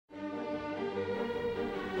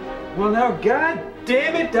Well, now, God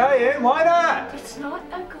damn it, Diane, why not? It's not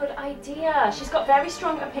a good idea. She's got very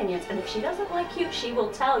strong opinions, and if she doesn't like you, she will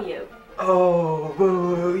tell you. Oh,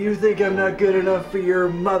 boo, you think I'm not good enough for your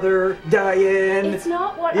mother, Diane? It's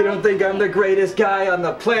not what You don't think I'm the greatest guy on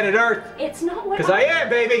the planet Earth? It's not what Because I am,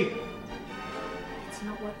 baby! It's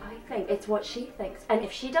not what I think, it's what she thinks. And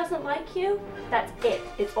if she doesn't like you, that's it.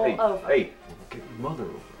 It's all over. Hey, get your mother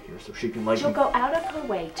over here so she can like She'll me. go out of her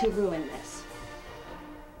way to ruin this.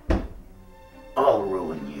 I'll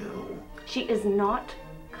ruin you. She is not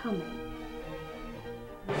coming.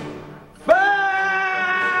 Fine!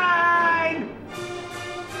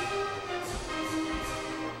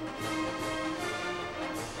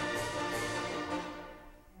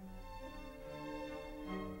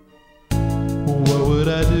 What would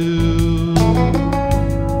I do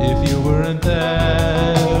if you weren't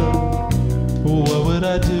there? What would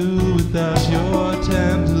I do without your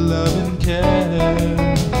tender love and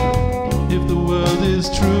care? If the world is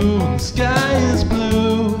true and the sky is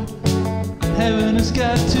blue, heaven has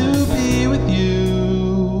got to be with you.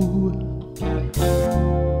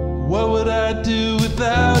 What would I do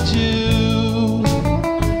without you?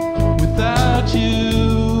 Without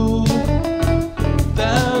you?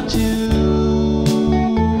 Without you?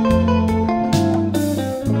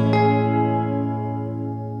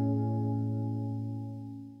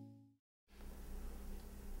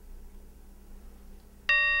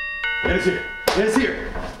 It's here. It's here.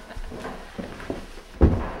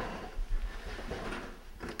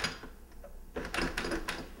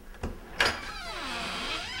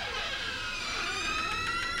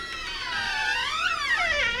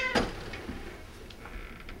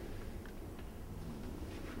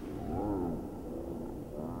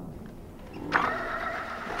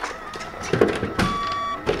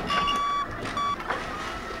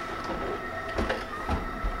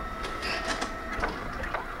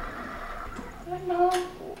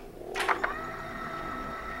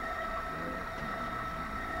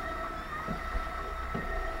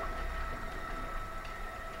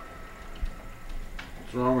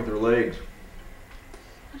 What's wrong with her legs?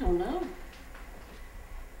 I don't know.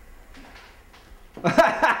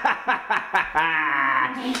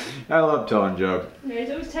 I love telling jokes. Yeah, he's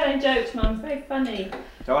always telling jokes, Mum. It's very funny.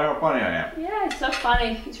 Tell her how funny I am. Yeah, it's so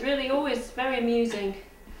funny. It's really always very amusing.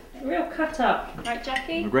 A real cut up. Right,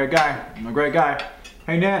 Jackie? I'm a great guy. I'm a great guy.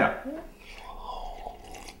 Hey, Nana.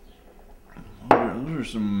 Those are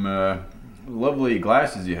some lovely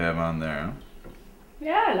glasses you have on there, huh?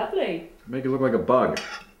 Yeah, lovely. Make it look like a bug.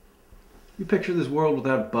 You picture this world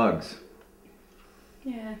without bugs.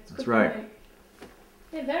 Yeah, That's right. Point.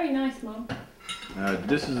 Yeah, very nice, Mum.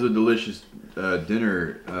 This is a delicious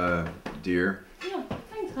dinner, dear. Yeah,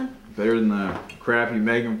 thanks, hon. Better than the crap you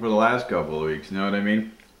making for the last couple of weeks, you know what I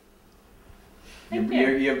mean? Thank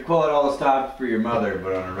You pull out all the stops for your mother,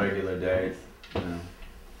 but on a regular day, you know.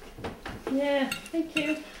 Yeah, thank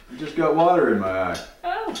you. I just got water in my eye.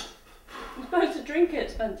 Oh, I'm supposed to drink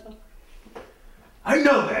it, Spencer. I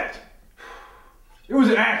know that! It was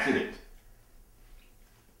an accident!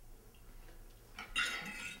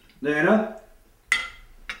 Nana?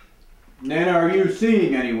 Nana, are you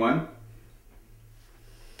seeing anyone?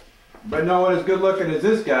 But no one as good looking as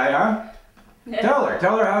this guy, huh? Yeah. Tell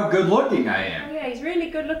her how good looking I am. Oh, yeah, he's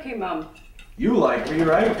really good looking, Mum. You like me,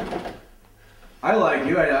 right? I like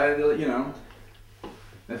you, you know.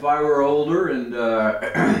 If I were older and,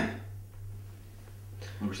 or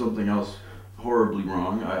something else horribly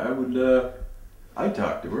wrong, I would, I'd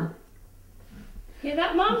talk to her. Hear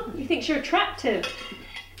that, Mum? You think you're attractive?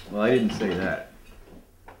 Well, I didn't say that.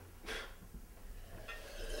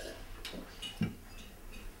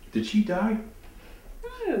 Did she die?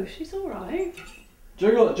 No, she's alright.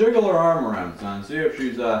 Jiggle her arm around, son. See if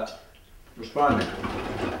she's, responding.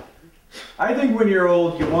 I think when you're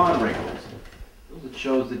old, you want wrinkles. It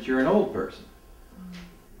shows that you're an old person.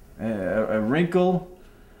 A wrinkle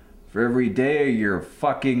for every day of your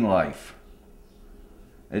fucking life.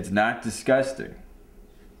 It's not disgusting.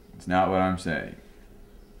 It's not what I'm saying.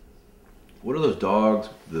 What are those dogs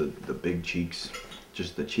with the big cheeks?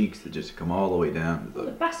 Just the cheeks that just come all the way down to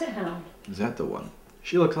The Basset Hound. Is that the one?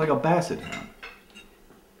 She looks like a basset hound.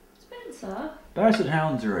 Spencer? Basset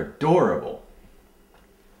hounds are adorable.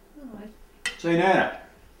 Oh, Say, Nana,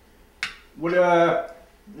 what, I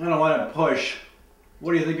don't want to push.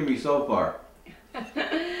 What do you think of me so far?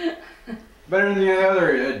 Better than the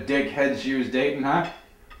other dickheads she was dating, huh?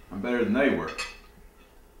 I'm better than they were.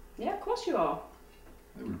 Yeah, of course you are.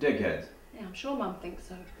 They were dickheads. Yeah, I'm sure Mum thinks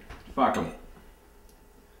so. Fuck them.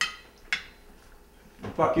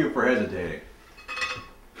 And fuck you for hesitating.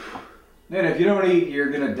 Nana, if you don't eat, you're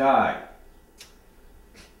gonna die.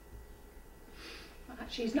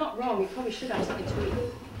 She's not wrong. You probably should have something to eat.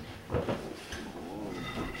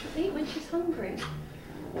 She'll eat when she's hungry.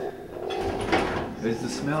 Is the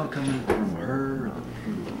smell coming from her or the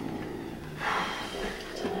food?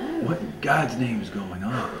 What in God's name is going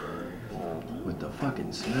on with the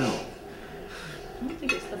fucking smell? I don't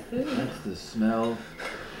think it's the food. That's the smell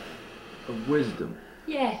of wisdom.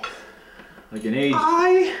 Yes. Like an age.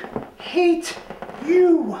 I hate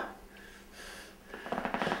you.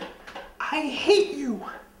 I hate you.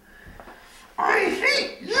 I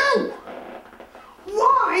hate you.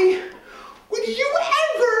 Why would you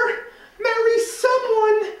ever marry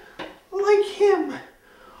someone like him?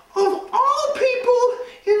 Of all people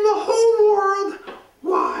in the whole world,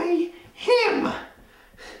 why him?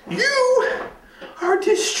 You are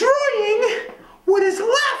destroying what is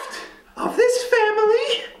left of this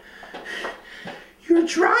family. You're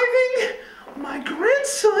driving my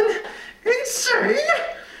grandson insane.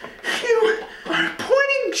 You are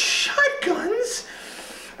pointing shotguns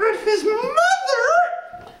at his mother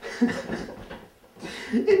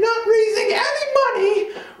and not raising any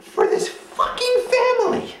money for this fucking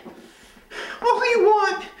family. All you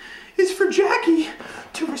want is for Jackie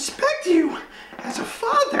to respect you as a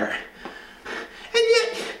father. And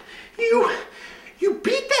yet, you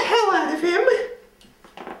beat the hell out of him.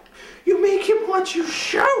 You make him want you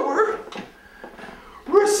shower.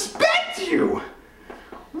 Respect you.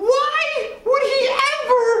 Why would he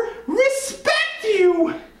ever respect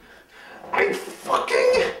you? I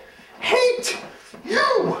fucking hate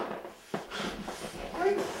you.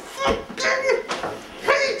 I fucking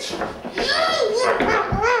hate you.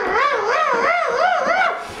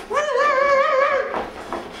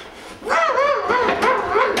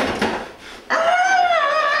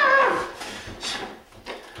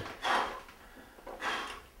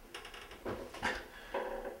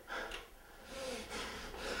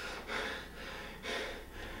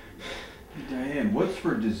 Diane, what's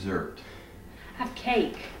for dessert? Have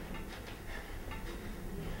cake.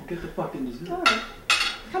 Get the fucking dessert. All right.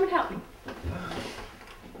 Come and help me.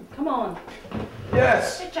 Come on.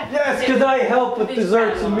 Yes, yes, because I help with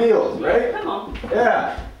desserts and meals, right? Come on.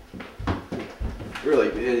 Yeah. Really,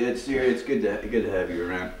 it's good to have you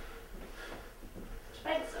around.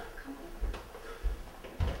 Spencer, come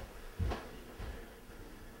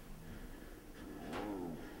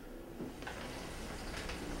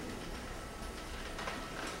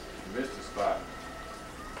You missed a spot. on.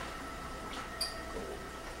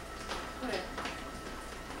 Where?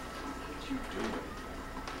 What you doing?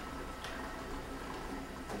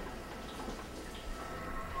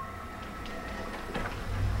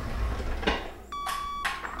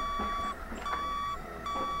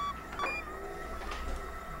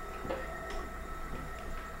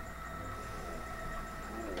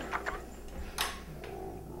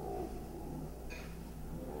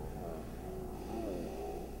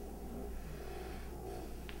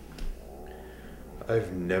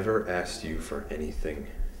 I've never asked you for anything,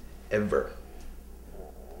 ever.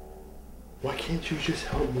 Why can't you just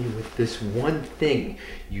help me with this one thing,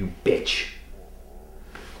 you bitch?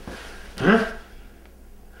 Huh?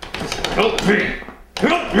 Just help me!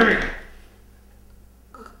 Help me!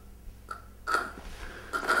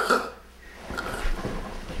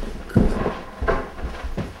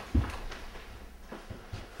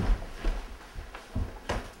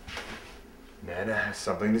 Nanna has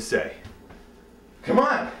something to say. Come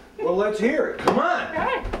on! Well, let's hear it. Come on! All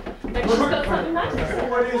right. Maybe she's got something nice to say.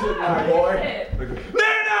 What is it, my What boy? is it?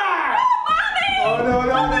 Nanna! Oh, no,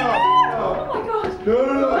 no, no. Oh my God. No,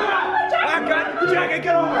 no, no. I got Jackie,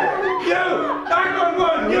 get over here! You!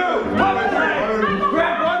 911! You! Pump it!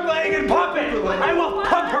 Grab one leg and pump it! I will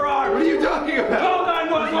pump her arm! What are you talking about? Call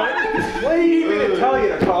 911! What do you need me to tell you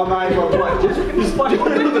to call 911? Just pump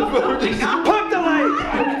Pump the leg!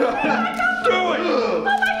 Do it!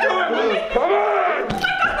 Do it! Come on!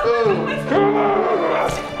 Come on!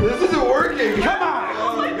 This isn't working! Come on!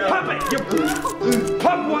 Pump it! You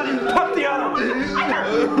pump one and pump the other!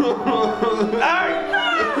 I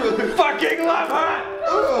fucking love her!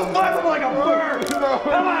 Love him like a bird!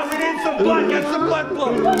 Come on, we need some blood! Get some blood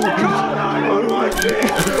flow! Come on!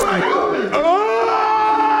 911!